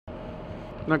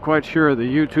Not quite sure of the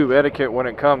YouTube etiquette when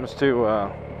it comes to,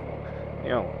 you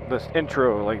know, this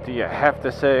intro. Like, do you have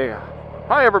to say,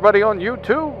 "Hi everybody on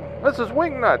YouTube, this is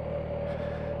Wingnut"?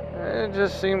 It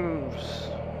just seems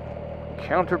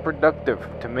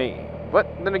counterproductive to me. But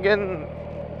then again,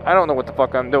 I don't know what the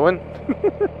fuck I'm doing.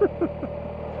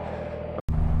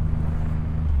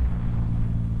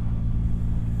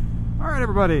 Alright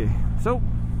everybody, so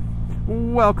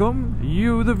welcome,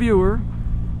 you the viewer.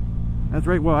 That's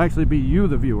right, well actually be you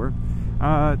the viewer,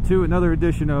 to another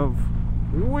edition of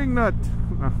Wingnut.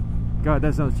 Oh, God,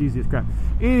 that sounds cheesy as crap.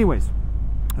 Anyways,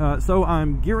 so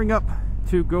I'm gearing up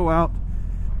to go out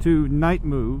to Night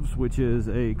Moves, which is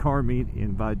a car meet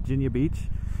in Virginia Beach.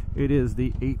 It is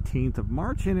the 18th of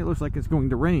March and it looks like it's going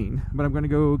to rain, but I'm going to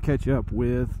go catch up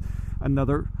with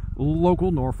another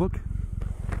local Norfolk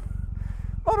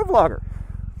Motovlogger.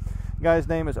 The guy's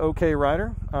name is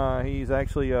OKrider. He's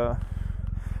actually, I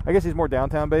guess he's more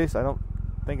downtown based. I don't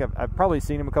think I've probably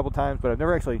seen him a couple times, but I've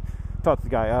never actually talked to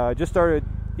the guy. I just started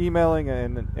emailing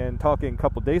and talking a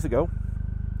couple days ago,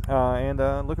 and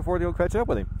looking forward to go catch up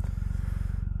with him.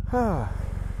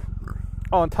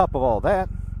 On top of all that,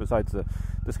 besides the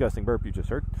disgusting burp you just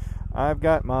heard, I've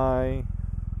got my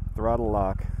throttle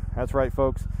lock. That's right,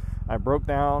 folks. I broke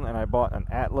down and I bought an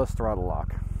Atlas throttle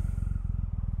lock.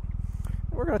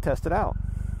 We're going to test it out.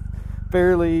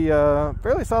 Fairly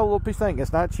solid little piece of thing.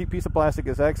 It's not a cheap piece of plastic.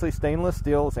 It's actually stainless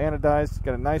steel. It's anodized. It's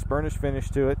got a nice burnished finish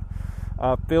to it.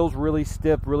 Feels really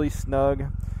stiff, really snug.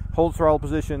 Holds throttle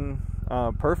position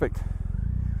perfect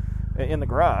in the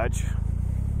garage.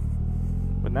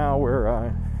 But now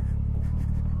we're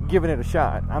giving it a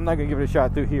shot. I'm not going to give it a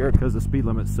shot through here because the speed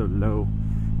limit's so low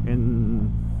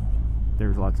and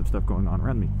there's lots of stuff going on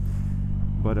around me.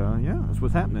 But yeah, that's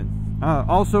what's happening.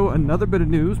 Also, another bit of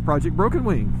news, Project Broken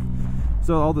Wing.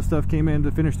 So all the stuff came in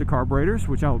to finish the carburetors,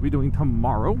 which I will be doing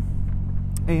tomorrow.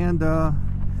 And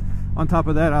on top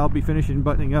of that, I'll be finishing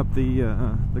buttoning up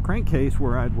the crankcase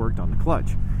where I'd worked on the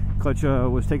clutch. Clutch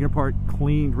was taken apart,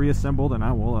 cleaned, reassembled, and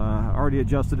I will already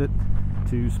adjusted it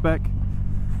to spec.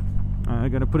 I'm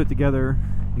going to put it together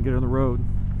and get it on the road.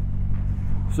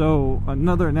 So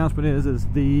another announcement is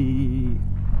the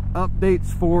updates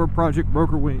for Project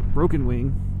Broken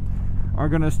Wing are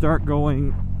going to start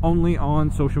going only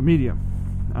on social media.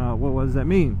 What does that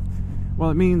mean? Well,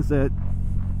 it means that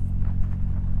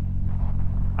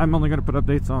I'm only going to put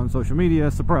updates on social media.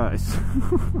 Surprise.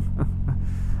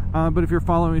 But if you're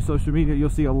following social media, you'll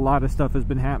see a lot of stuff has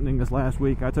been happening this last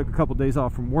week. I took a couple days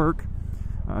off from work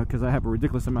because I have a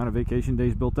ridiculous amount of vacation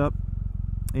days built up,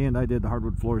 and I did the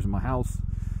hardwood floors in my house,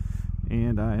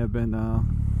 and I have been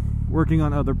working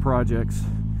on other projects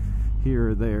here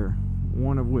or there,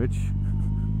 one of which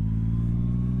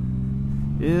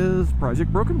is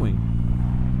Project Broken Wing.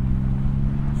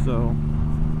 So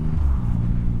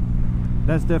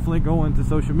that's definitely going to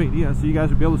social media, so you guys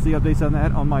will be able to see updates on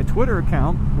that on my Twitter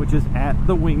account, which is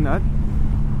 @thewhingnut,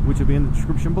 which will be in the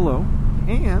description below,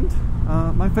 and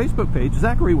my Facebook page,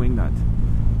 Zachary Wingnut.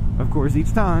 Of course,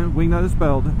 each time Wingnut is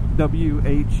spelled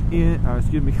W-H-N,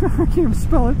 excuse me, I can't even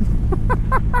spell it.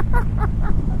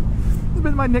 It's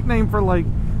been my nickname for like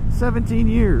 17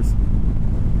 years.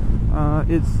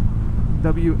 It's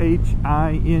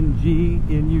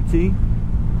W-H-I-N-G-N-U-T.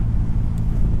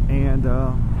 And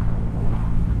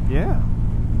yeah.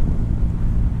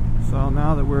 So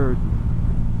now that we're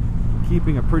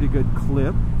keeping a pretty good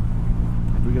clip,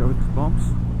 as we get over these bumps,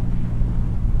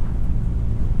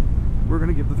 we're going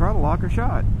to give the throttle lock a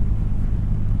shot.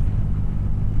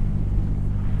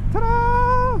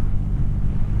 Ta-da!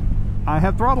 I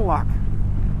have throttle lock.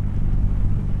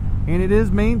 And it is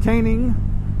maintaining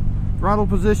throttle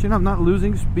position. I'm not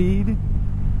losing speed.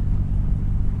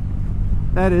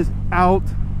 That is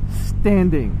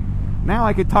outstanding. Now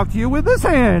I can talk to you with this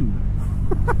hand.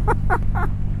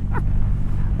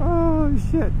 Oh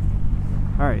shit.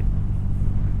 Alright.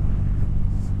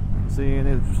 See,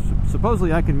 and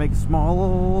supposedly I can make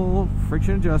small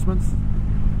friction adjustments.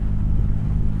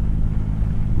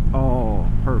 Oh,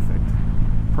 perfect.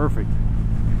 Perfect.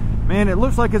 Man, it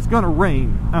looks like it's gonna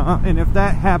rain, and if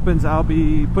that happens, I'll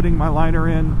be putting my liner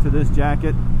into this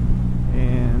jacket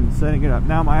and setting it up.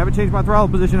 Now, I haven't changed my throttle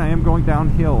position. I am going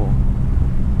downhill.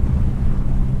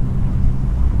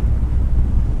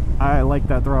 I like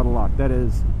that throttle lock. That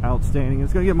is outstanding.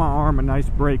 It's gonna give my arm a nice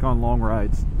break on long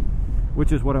rides,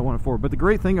 which is what I want it for. But the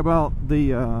great thing about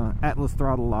the Atlas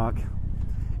throttle lock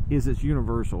is it's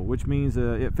universal, which means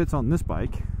it fits on this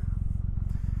bike.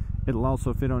 It'll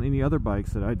also fit on any other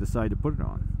bikes that I decide to put it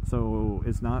on. So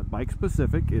it's not bike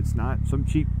specific. It's not some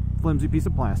cheap flimsy piece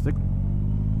of plastic.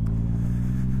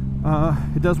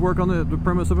 It does work on the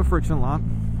premise of a friction lock.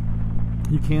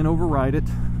 You can't override it,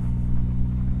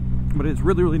 but it's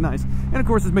really, really nice. And of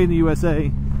course, it's made in the USA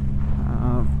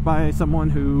by someone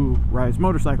who rides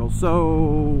motorcycles. So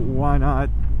why not,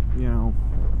 you know,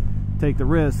 take the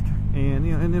risk? And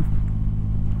you know, and if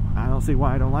I don't see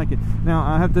why I don't like it. Now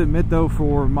I have to admit though,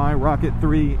 for my Rocket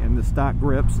 3 and the stock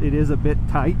grips, it is a bit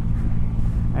tight.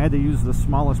 I had to use the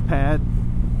smallest pad,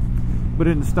 but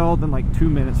it installed in like 2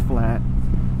 minutes flat.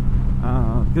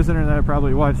 Considering that I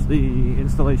probably watched the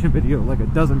installation video like a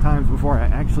dozen times before I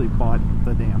actually bought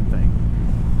the damn thing.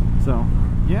 So,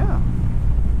 yeah.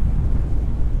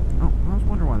 Oh, I was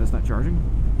wondering why that's not charging.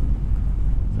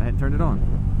 I hadn't turned it on.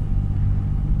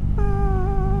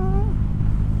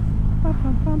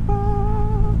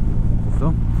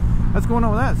 So, that's going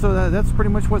on with that. So that's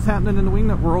pretty much what's happening in the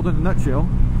wingnut world in a nutshell.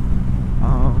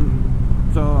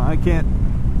 So I can't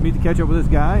meet to catch up with this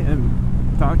guy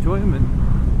and talk to him and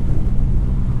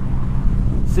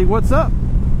see what's up,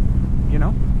 you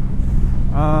know.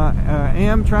 I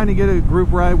am trying to get a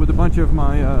group ride with a bunch of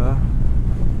my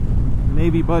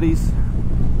Navy buddies.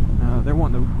 They're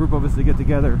wanting a group of us to get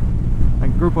together. A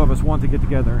group of us want to get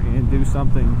together and do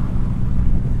something.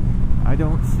 I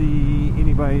don't see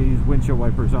anybody's windshield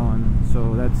wipers on,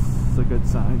 so that's a good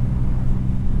sign.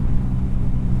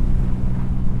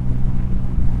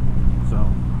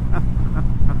 So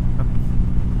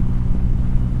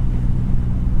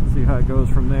see how it goes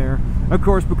from there. Of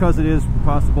course, because it is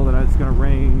possible that it's going to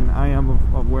rain, I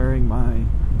am wearing my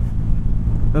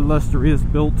illustrious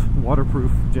built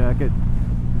waterproof jacket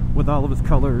with all of its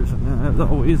colors, and as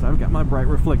always, I've got my bright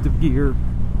reflective gear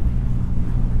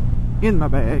in my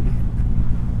bag.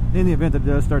 In the event that it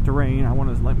does start to rain, I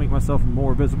want to make myself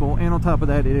more visible. And on top of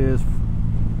that, it is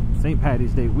St.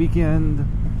 Patty's Day weekend,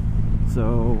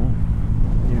 so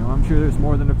you know, I'm sure there's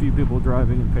more than a few people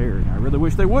driving impaired. I really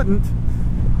wish they wouldn't,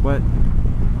 but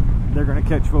they're going to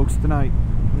catch folks tonight,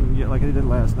 like they did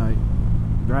last night,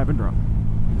 driving drunk.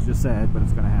 It's just sad, but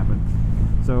it's going to happen.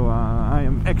 So I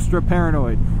am extra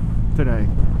paranoid today.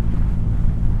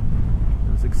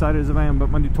 As excited as I am about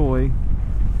my new toy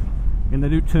and the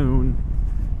new tune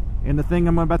and the thing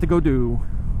I'm about to go do,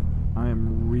 I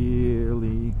am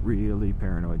really, really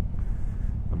paranoid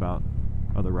about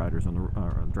other riders on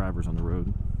the drivers on the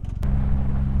road.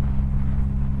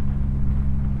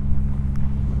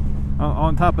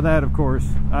 On top of that, of course,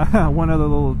 one other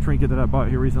little trinket that I bought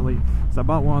here recently is I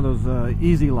bought one of those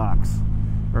easy locks,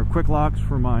 or quick locks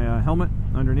for my helmet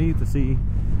underneath to see.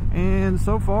 And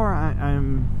so far,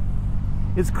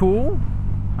 it's cool.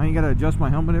 I ain't got to adjust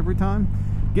my helmet every time.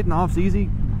 Getting off's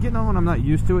easy. Getting on, I'm not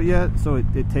used to it yet, so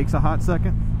it takes a hot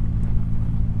second.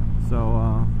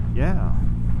 So, yeah.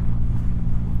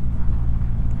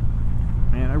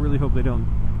 Man, I really hope they don't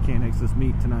annex this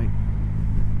meet tonight.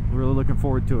 I'm really looking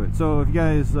forward to it. So if you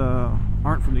guys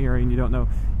aren't from the area and you don't know,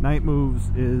 Night Moves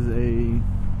is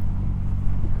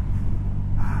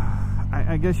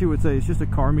I guess you would say it's just a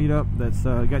car meetup that's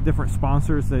got different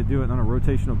sponsors that do it on a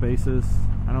rotational basis.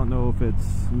 I don't know if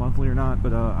it's monthly or not,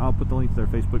 but I'll put the link to their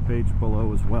Facebook page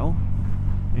below as well,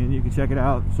 and you can check it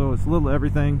out. So it's a little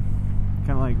everything,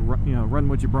 kind of like, you know, run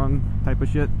what you brung type of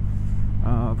shit.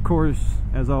 Of course,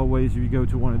 as always, if you go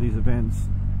to one of these events,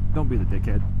 don't be the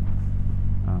dickhead.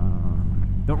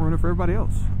 Don't ruin it for everybody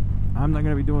else. I'm not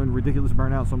going to be doing ridiculous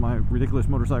burnouts on my ridiculous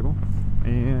motorcycle,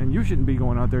 and you shouldn't be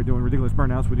going out there doing ridiculous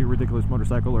burnouts with your ridiculous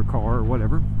motorcycle or car or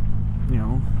whatever. You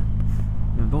know,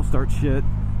 don't start shit,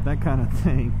 that kind of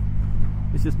thing.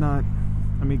 It's just not,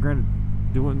 I mean, granted,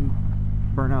 doing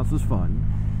burnouts is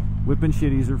fun, whipping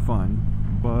shitties are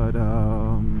fun, but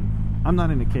I'm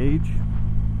not in a cage,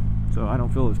 so I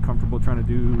don't feel as comfortable trying to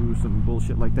do some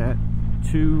bullshit like that.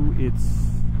 2,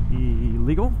 it's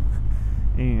illegal,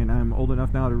 and I'm old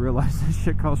enough now to realize this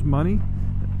shit costs money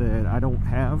that I don't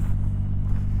have.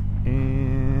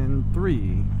 And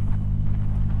 3,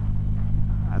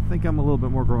 I think I'm a little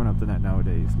bit more grown up than that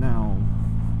nowadays. Now,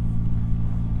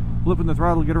 flipping the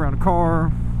throttle to get around a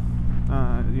car,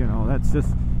 you know, that's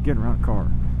just getting around a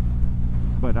car.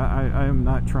 But I am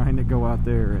not trying to go out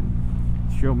there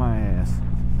and show my ass.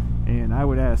 And I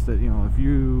would ask that, you know, if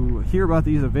you hear about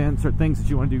these events or things that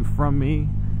you want to do from me,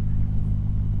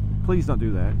 please don't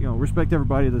do that. You know, respect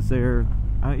everybody that's there.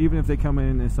 Even if they come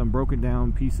in as some broken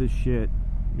down piece of shit,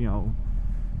 you know,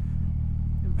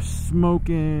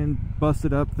 smoking,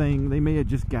 busted up thing, they may have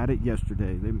just got it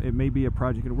yesterday. It may be a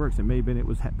project that works. It may have been it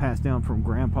was passed down from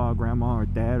grandpa, grandma, or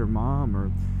dad, or mom,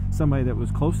 or somebody that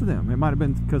was close to them. It might have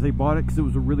been because they bought it because it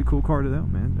was a really cool car to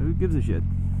them, man. Who gives a shit?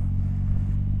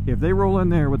 If they roll in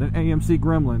there with an AMC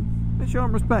Gremlin, then show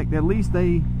them respect. At least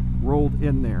they rolled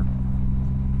in there.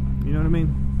 You know what I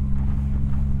mean?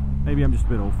 Maybe I'm just a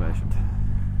bit old-fashioned.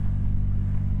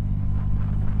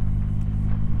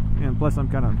 Plus, I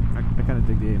kind of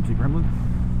dig the AMC Gremlin.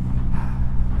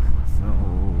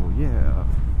 So yeah,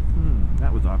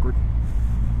 that was awkward.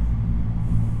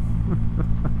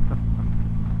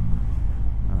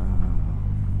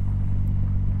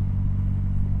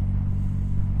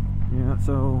 Yeah,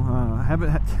 so I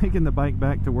haven't taken the bike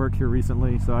back to work here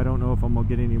recently, so I don't know if I'm gonna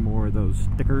get any more of those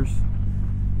stickers.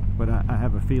 But I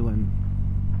have a feeling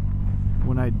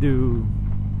when I do,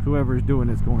 whoever's doing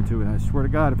it's going to, and I swear to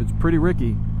God, if it's Pretty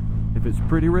Ricky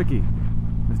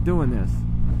that's doing this,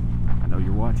 I know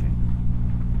you're watching.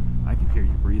 I can hear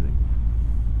you breathing.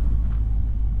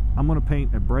 I'm gonna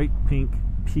paint a bright pink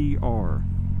PR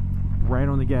right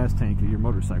on the gas tank of your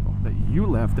motorcycle that you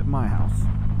left at my house.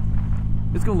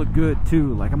 It's gonna look good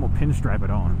too, like I'm gonna pinstripe it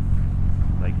on.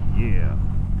 Like, yeah.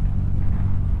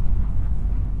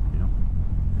 You know?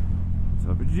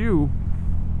 So if it's you,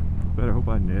 better hope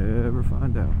I never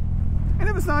find out. And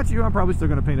if it's not you, I'm probably still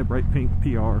gonna paint a bright pink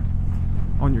PR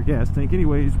on your gas tank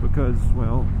anyways, because,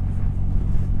 well,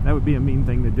 that would be a mean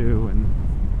thing to do, and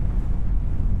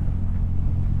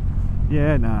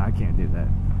yeah, nah, I can't do that.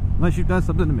 Unless you've done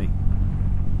something to me.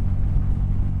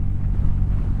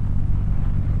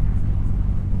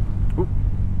 Oop,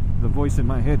 the voice in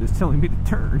my head is telling me to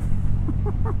turn.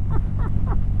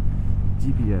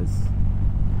 GPS.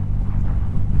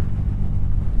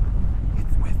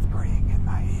 It's whispering in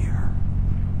my ear.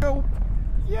 Oh,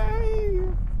 yay!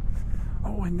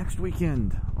 Oh, and next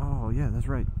weekend. Oh, yeah, that's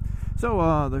right. So,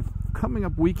 the coming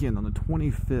up weekend on the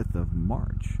 25th of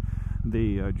March,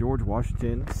 the George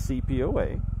Washington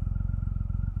CPOA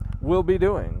will be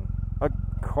doing a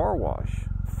car wash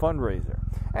fundraiser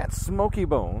at Smokey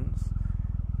Bones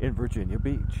in Virginia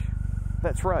Beach.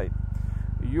 That's right.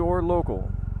 Your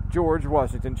local George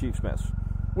Washington Chiefsmith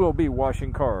will be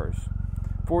washing cars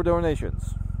for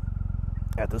donations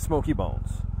at the Smokey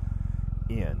Bones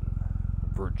in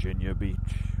Virginia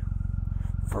Beach,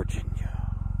 Virginia.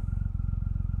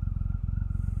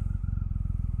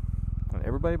 And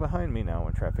everybody behind me now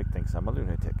in traffic thinks I'm a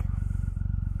lunatic.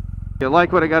 If you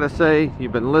like what I gotta say,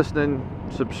 you've been listening,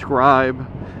 subscribe,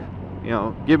 you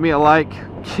know, give me a like,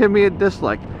 give me a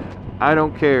dislike. I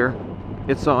don't care.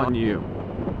 It's on you.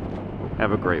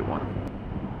 Have a great one.